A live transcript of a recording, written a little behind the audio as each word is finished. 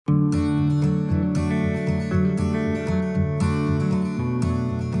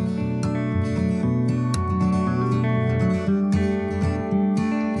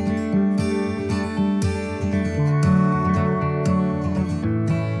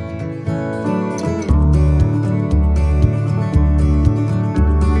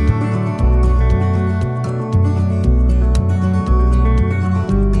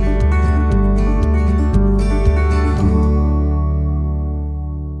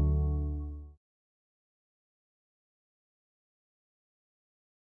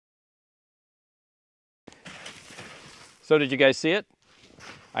So did you guys see it?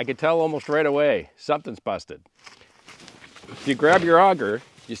 I could tell almost right away, something's busted. If you grab your auger,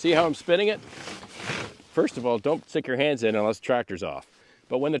 you see how I'm spinning it? First of all, don't stick your hands in unless the tractor's off.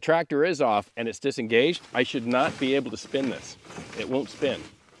 But when the tractor is off and it's disengaged, I should not be able to spin this. It won't spin.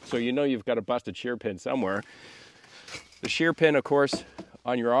 So you know you've got a busted shear pin somewhere. The shear pin, of course,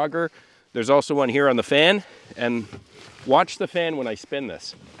 on your auger. There's also one here on the fan. And watch the fan when I spin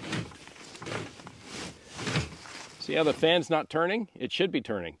this. See how the fan's not turning? It should be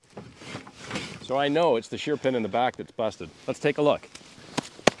turning. So I know it's the shear pin in the back that's busted. Let's take a look.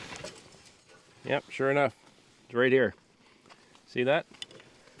 Yep, sure enough, it's right here. See that?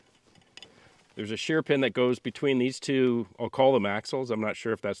 There's a shear pin that goes between these two, I'll call them axles. I'm not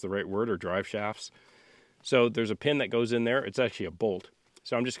sure if that's the right word, or drive shafts. So there's a pin that goes in there. It's actually a bolt.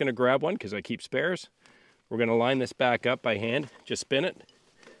 So I'm just going to grab one because I keep spares. We're going to line this back up by hand. Just spin it.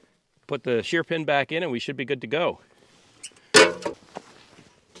 Put the shear pin back in and we should be good to go.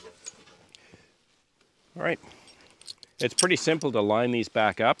 All right. It's pretty simple to line these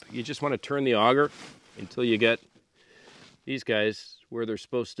back up. You just want to turn the auger until you get these guys where they're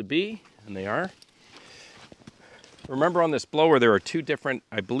supposed to be, and they are. Remember on this blower there are two different,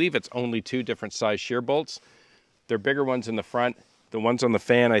 I believe it's only two different size shear bolts. They're bigger ones in the front. The ones on the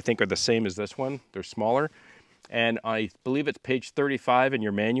fan I think are the same as this one. They're smaller. And I believe it's page 35 in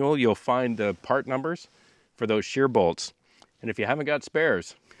your manual. You'll find the part numbers for those shear bolts. And if you haven't got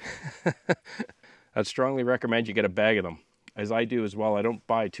spares, I'd strongly recommend you get a bag of them, as I do as well. I don't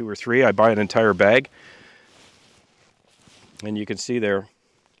buy 2 or 3, I buy an entire bag. And you can see there,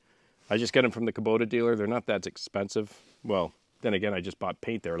 I just get them from the Kubota dealer. They're not that expensive. Well, then again, I just bought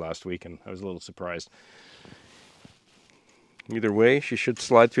paint there last week and I was a little surprised. Either way, she should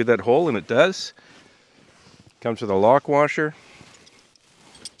slide through that hole, and it does. Comes with a lock washer.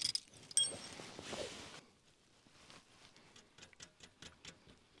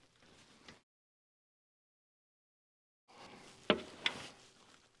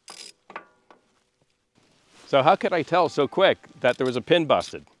 So how could I tell so quick that there was a pin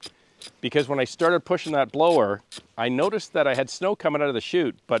busted? Because when I started pushing that blower, I noticed that I had snow coming out of the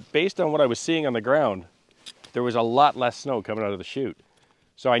chute, but based on what I was seeing on the ground, there was a lot less snow coming out of the chute.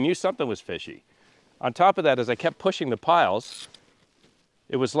 So I knew something was fishy. On top of that, as I kept pushing the piles,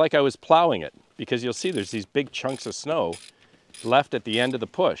 it was like I was plowing it, because you'll see there's these big chunks of snow left at the end of the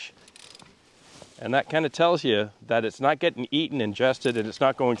push. And that kind of tells you that it's not getting eaten, ingested, and it's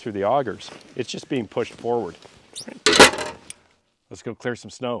not going through the augers. It's just being pushed forward. Let's go clear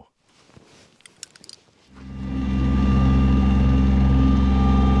some snow.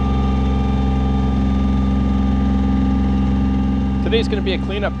 Today's going to be a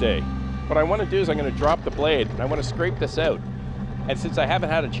cleanup day. What I want to do is I'm going to drop the blade and I want to scrape this out. And since I haven't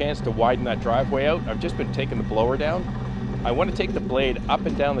had a chance to widen that driveway out, I've just been taking the blower down. I want to take the blade up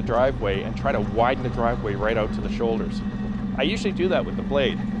and down the driveway and try to widen the driveway right out to the shoulders. I usually do that with the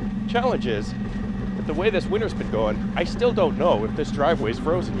blade. Challenge is, that the way this winter's been going, I still don't know if this driveway is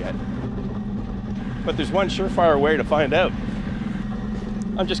frozen yet. But there's one surefire way to find out.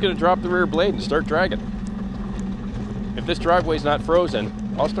 I'm just going to drop the rear blade and start dragging. If this driveway's not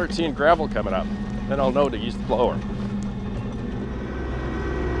frozen, I'll start seeing gravel coming up. Then I'll know to use the blower.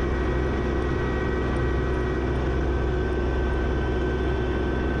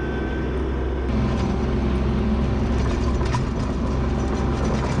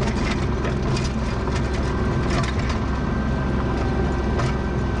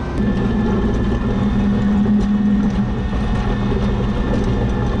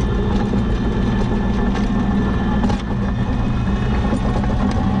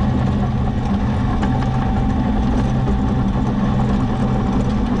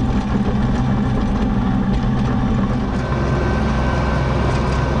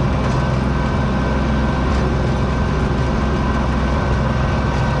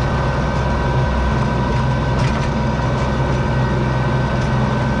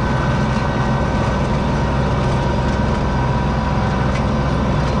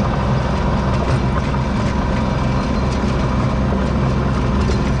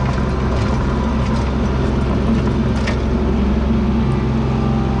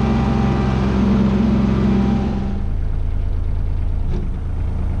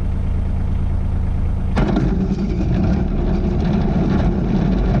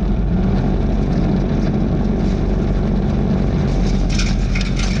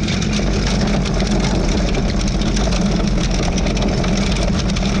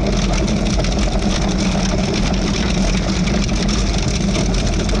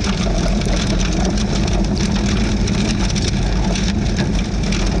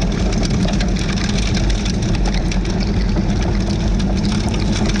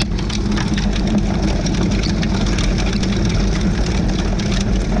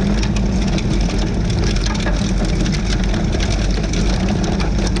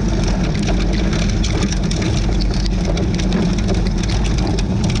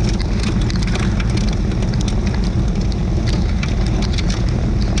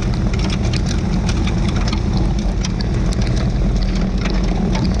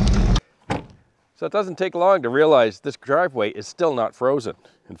 So it doesn't take long to realize this driveway is still not frozen.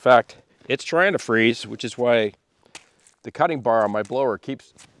 In fact, it's trying to freeze, which is why the cutting bar on my blower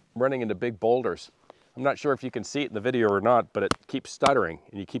keeps running into big boulders. I'm not sure if you can see it in the video or not, but it keeps stuttering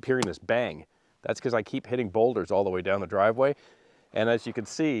and you keep hearing this bang. That's because I keep hitting boulders all the way down the driveway. And as you can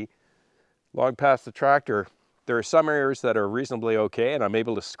see, long past the tractor, there are some areas that are reasonably okay and I'm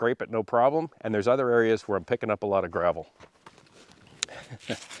able to scrape it no problem. And there's other areas where I'm picking up a lot of gravel.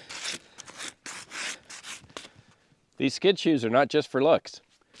 These skid shoes are not just for looks.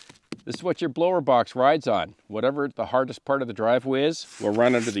 This is what your blower box rides on. Whatever the hardest part of the driveway is, will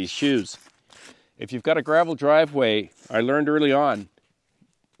run under these shoes. If you've got a gravel driveway, I learned early on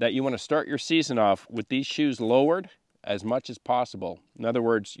that you want to start your season off with these shoes lowered as much as possible. In other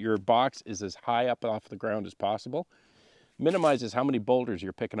words, your box is as high up off the ground as possible. Minimizes how many boulders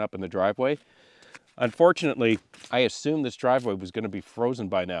you're picking up in the driveway. Unfortunately, I assumed this driveway was going to be frozen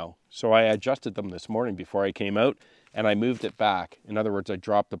by now, so I adjusted them this morning before I came out, and I moved it back. In other words, I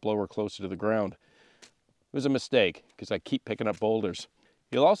dropped the blower closer to the ground. It was a mistake, because I keep picking up boulders.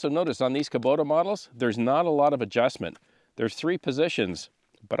 You'll also notice on these Kubota models, there's not a lot of adjustment. There's 3 positions,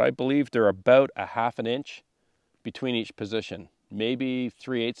 but I believe they're about a ½ an inch between each position, maybe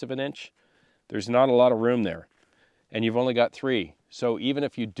 3/8 of an inch. There's not a lot of room there, and you've only got 3. So even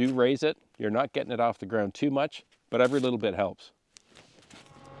if you do raise it, you're not getting it off the ground too much, but every little bit helps.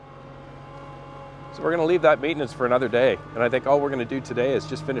 So we're gonna leave that maintenance for another day, and I think all we're gonna do today is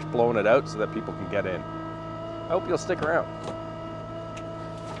just finish blowing it out so that people can get in. I hope you'll stick around.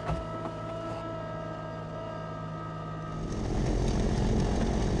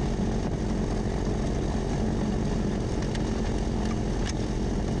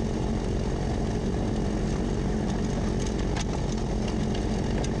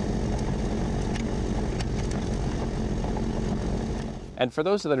 And for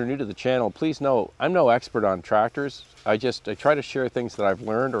those that are new to the channel, please know I'm no expert on tractors. I try to share things that I've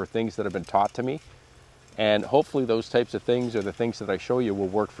learned or things that have been taught to me. And hopefully those types of things or the things that I show you will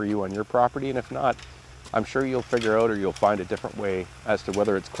work for you on your property. And if not, I'm sure you'll figure out or you'll find a different way as to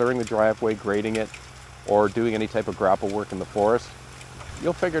whether it's clearing the driveway, grading it, or doing any type of grapple work in the forest.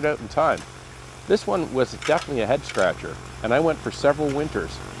 You'll figure it out in time. This one was definitely a head scratcher. And I went for several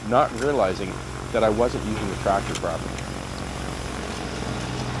winters not realizing that I wasn't using the tractor properly.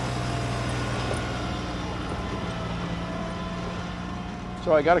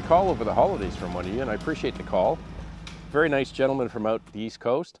 So I got a call over the holidays from one of you, and I appreciate the call. Very nice gentleman from out the East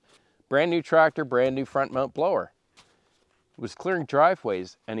Coast. Brand new tractor, brand new front mount blower. Was clearing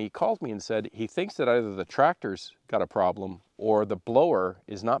driveways, and he called me and said he thinks that either the tractor's got a problem or the blower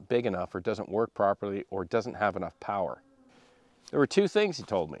is not big enough or doesn't work properly or doesn't have enough power. There were 2 things he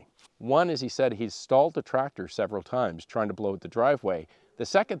told me. One is he said he's stalled the tractor several times trying to blow out the driveway. The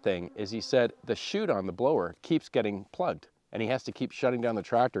second thing is he said the chute on the blower keeps getting plugged, and he has to keep shutting down the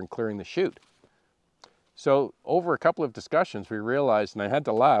tractor and clearing the chute. So over a couple of discussions, we realized, and I had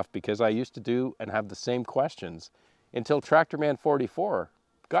to laugh because I used to do and have the same questions until TractorMan44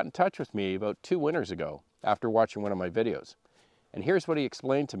 got in touch with me about 2 winters ago after watching one of my videos. And here's what he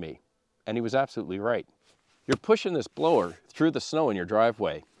explained to me, and he was absolutely right. You're pushing this blower through the snow in your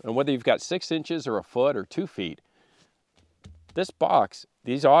driveway, and whether you've got 6 inches or a foot or 2 feet, this box,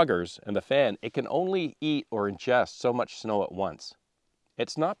 these augers and the fan, it can only eat or ingest so much snow at once.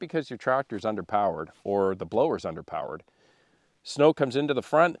 It's not because your tractor's underpowered or the blower's underpowered. Snow comes into the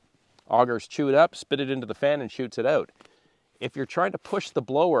front, augers chew it up, spit it into the fan and shoots it out. If you're trying to push the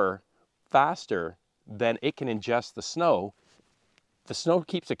blower faster than it can ingest the snow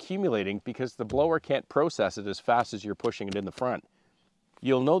keeps accumulating because the blower can't process it as fast as you're pushing it in the front.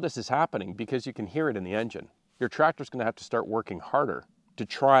 You'll know this is happening because you can hear it in the engine. Your tractor's going to have to start working harder to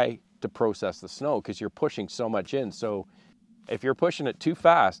try to process the snow because you're pushing so much in. So if you're pushing it too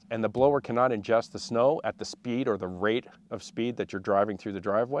fast and the blower cannot ingest the snow at the speed or the rate of speed that you're driving through the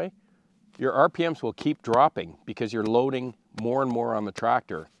driveway, your RPMs will keep dropping because you're loading more and more on the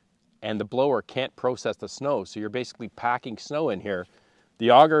tractor and the blower can't process the snow. So you're basically packing snow in here.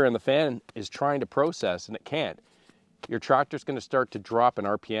 The auger and the fan is trying to process and it can't. Your tractor's going to start to drop in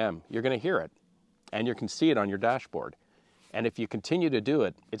RPM. You're going to hear it. And you can see it on your dashboard. And if you continue to do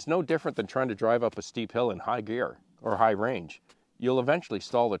it, it's no different than trying to drive up a steep hill in high gear or high range. You'll eventually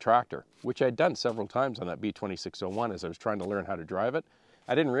stall the tractor, which I'd done several times on that B2601 as I was trying to learn how to drive it.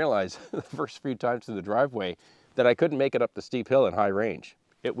 I didn't realize the first few times through the driveway that I couldn't make it up the steep hill in high range.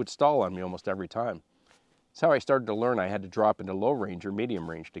 It would stall on me almost every time. That's how I started to learn I had to drop into low range or medium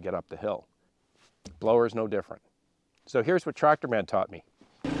range to get up the hill. Blower is no different. So here's what TractorMan taught me.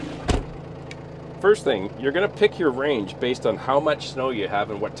 First thing, you're going to pick your range based on how much snow you have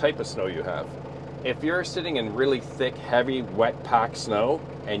and what type of snow you have. If you're sitting in really thick, heavy, wet packed snow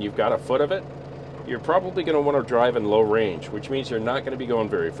and you've got a foot of it, you're probably going to want to drive in low range, which means you're not going to be going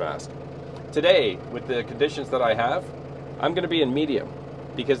very fast. Today, with the conditions that I have, I'm going to be in medium,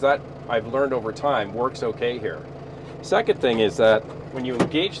 because that, I've learned over time, works okay here. Second thing is that when you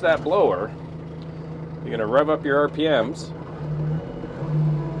engage that blower, you're going to rev up your RPMs.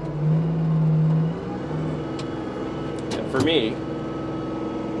 And for me,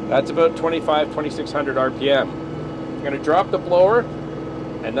 that's about 2600 RPM. I'm going to drop the blower,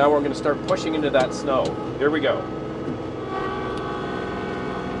 and now we're going to start pushing into that snow. Here we go.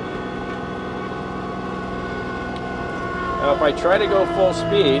 Now if I try to go full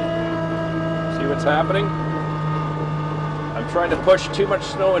speed, see what's happening? I'm trying to push too much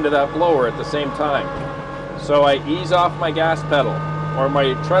snow into that blower at the same time. So I ease off my gas pedal, or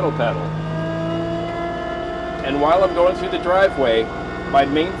my treadle pedal. And while I'm going through the driveway, my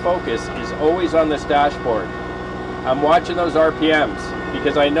main focus is always on this dashboard. I'm watching those RPMs,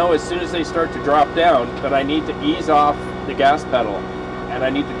 because I know as soon as they start to drop down that I need to ease off the gas pedal, and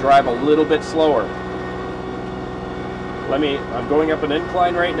I need to drive a little bit slower. I'm going up an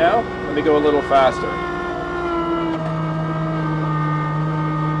incline right now. Let me go a little faster.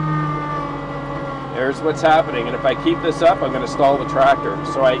 There's what's happening, and if I keep this up, I'm going to stall the tractor.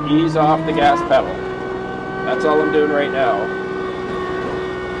 So I ease off the gas pedal. That's all I'm doing right now.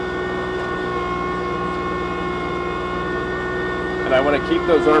 And I want to keep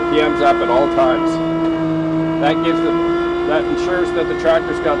those RPMs up at all times. That ensures that the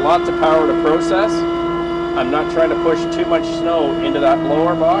tractor's got lots of power to process. I'm not trying to push too much snow into that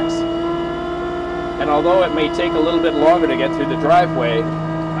blower box. And although it may take a little bit longer to get through the driveway,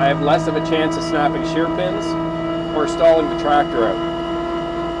 I have less of a chance of snapping shear pins or stalling the tractor out.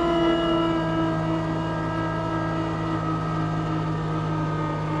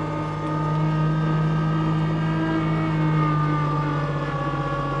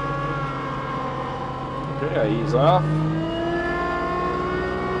 Okay, I ease off.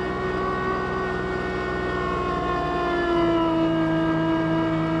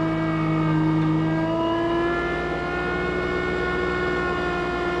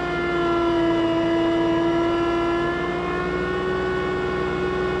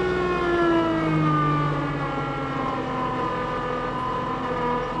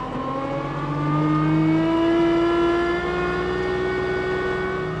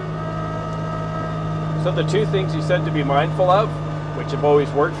 So the two things he said to be mindful of, which have always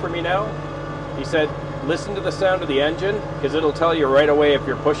worked for me now, he said, listen to the sound of the engine, because it'll tell you right away if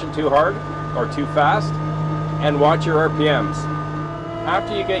you're pushing too hard or too fast, and watch your RPMs.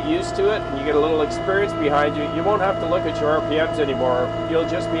 After you get used to it and you get a little experience behind you, you won't have to look at your RPMs anymore. You'll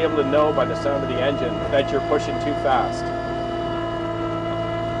just be able to know by the sound of the engine that you're pushing too fast.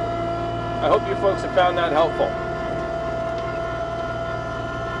 I hope you folks have found that helpful.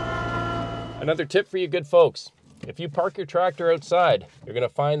 Another tip for you good folks, if you park your tractor outside, you're going to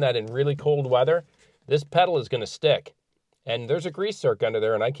find that in really cold weather, this pedal is going to stick. And there's a grease zerk under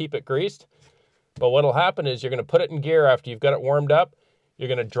there, and I keep it greased. But what'll happen is you're going to put it in gear after you've got it warmed up, you're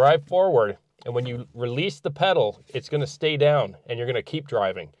going to drive forward, and when you release the pedal, it's going to stay down, and you're going to keep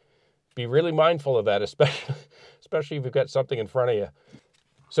driving. Be really mindful of that, especially if you've got something in front of you.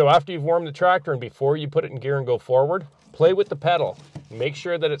 So after you've warmed the tractor and before you put it in gear and go forward, play with the pedal. Make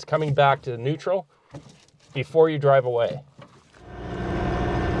sure that it's coming back to neutral before you drive away.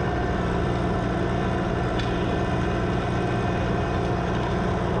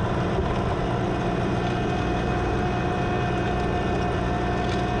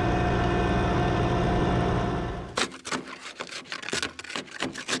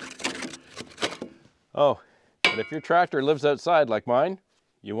 Oh, and if your tractor lives outside like mine,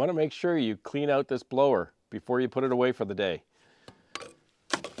 you want to make sure you clean out this blower before you put it away for the day.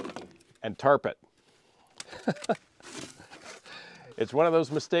 And tarp it. It's one of those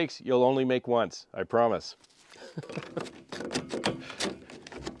mistakes you'll only make once, I promise.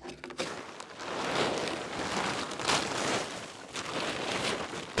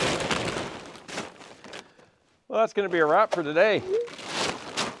 Well, that's going to be a wrap for today.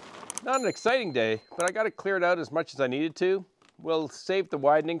 Not an exciting day, but I got it cleared out as much as I needed to. We'll save the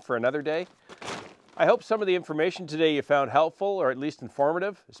widening for another day. I hope some of the information today you found helpful or at least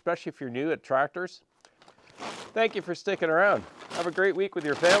informative, especially if you're new at tractors. Thank you for sticking around. Have a great week with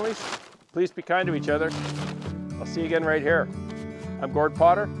your families. Please be kind to each other. I'll see you again right here. I'm Gord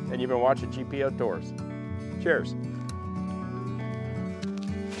Potter, and you've been watching GP Outdoors. Cheers.